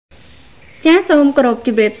ចាសូមគោរពជ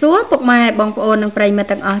ម្រាបសួរពុកម៉ែបងប្អូននិងប្រិយមិត្ត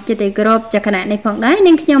ទាំងអស់ជាទីគោរពចាគណៈនេះផងដែរ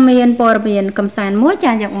នាងខ្ញុំមានព័ត៌មានកំសាន្តមួយ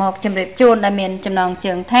ចាយកមកជម្រាបជូនដែលមានចំណង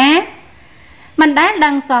ជើងថាមិនដែលដឹ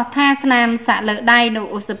ងសោះថាស្នាមសាក់លើដៃនៅ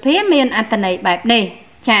ឧសភាមានអត្ថន័យបែបនេះ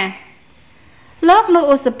ចាលោកនៅ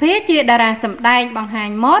ឧសភាជាតារាសម្ដែងបង្ហាញ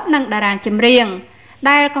ម៉ូដនិងតារាចម្រៀង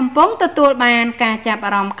ដែលកំពុងទទួលបានការចាប់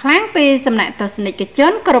អារម្មណ៍ខ្លាំងពីសំណាក់ទស្សនិកជ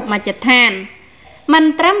នគ្រប់មជ្ឈដ្ឋានមិន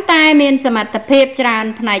ត្រឹមតែមានសមត្ថភាពច្រើន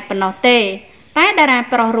ផ្នែកប៉ុណ្ណោះទេតែតារា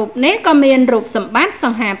ប្រុសរូបនេះក៏មានរូបសម្បត្តិស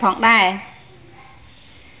ង្ហាផងដែរ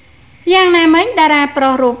យ៉ាងណាមិញតារាប្រុ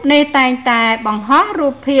សរូបនេះតែងតែបង្ហោះរូ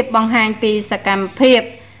បភាពបង្ហាញពីសកម្មភាព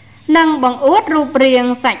និងបង្អួតរូបរាង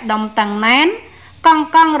សាច់ដុំតឹងណែន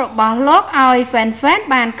កង់របស់លោកឲ្យហ្វេន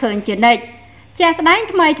បានឃើញជានិច្ចជាស្ដែង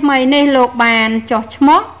ថ្មីនេះលោកបានចុះឈ្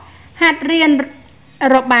មោះហាត់រៀន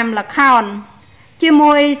របាំល្ខោនជា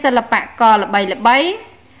មួយសិល្បករល្បី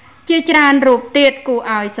ជាច្រើនរូបទៀតគួរ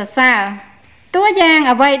ឲ្យសរសើរតួយ៉ាង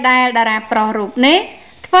អ្វីដែលតារាប្រុសរូបនេះ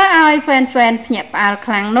ធ្វើឲ្យហ្វេនភ្ញាក់ផ្អើល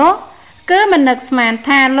ខ្លាំងនោះគឺមិននឹកស្មាន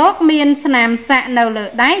ថាលោកមានស្នាមសាក់នៅលើ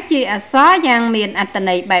ដៃជាអក្សរយ៉ាងមានអត្ថ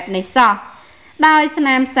ន័យបែបនេះសោះដោយស្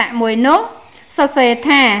នាមសាក់មួយនោះសរសេរ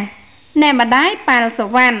ថាអ្នកម្ដាយប៉ាល់ស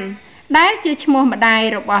វណ្ណដែលជាឈ្មោះម្ដាយ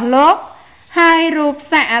របស់លោកហើយរូប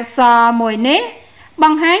សាក់អក្សរមួយនេះប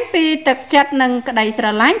ង្ហាញពីទឹកចិត្តនិងក្តីស្រ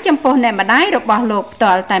ឡាញ់ចំពោះអ្នកម្ដាយរបស់លោកផ្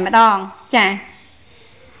ទាល់តែម្ដង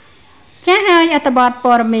ចាហើយអត្ថបទ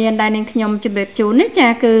ព័ត៌មានដែលនាងខ្ញុំជម្រាបជូននេះចា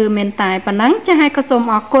គឺមានតែប៉ុណ្ណឹងចាហើយក៏សូម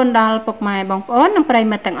អរគុណដល់ពុកម៉ែបងប្អូននិងប្រិយ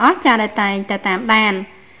មិត្តទាំងអស់ចាដែលតែងតែតាមដាន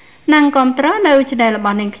និងគាំទ្រនៅ channel រប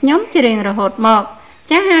ស់នាងខ្ញុំជារៀងរហូតមក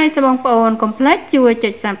ចាហើយសូមបងប្អូនកុំភ្លេចជួយចុ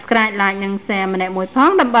ច Subscribe Like និង Share ម្នាក់មួយផ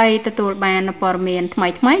ងដើម្បីទទួលបានព័ត៌មានថ្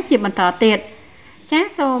មីៗជាបន្តទៀតចា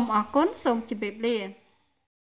សូមអរគុណសូមជម្រាបលា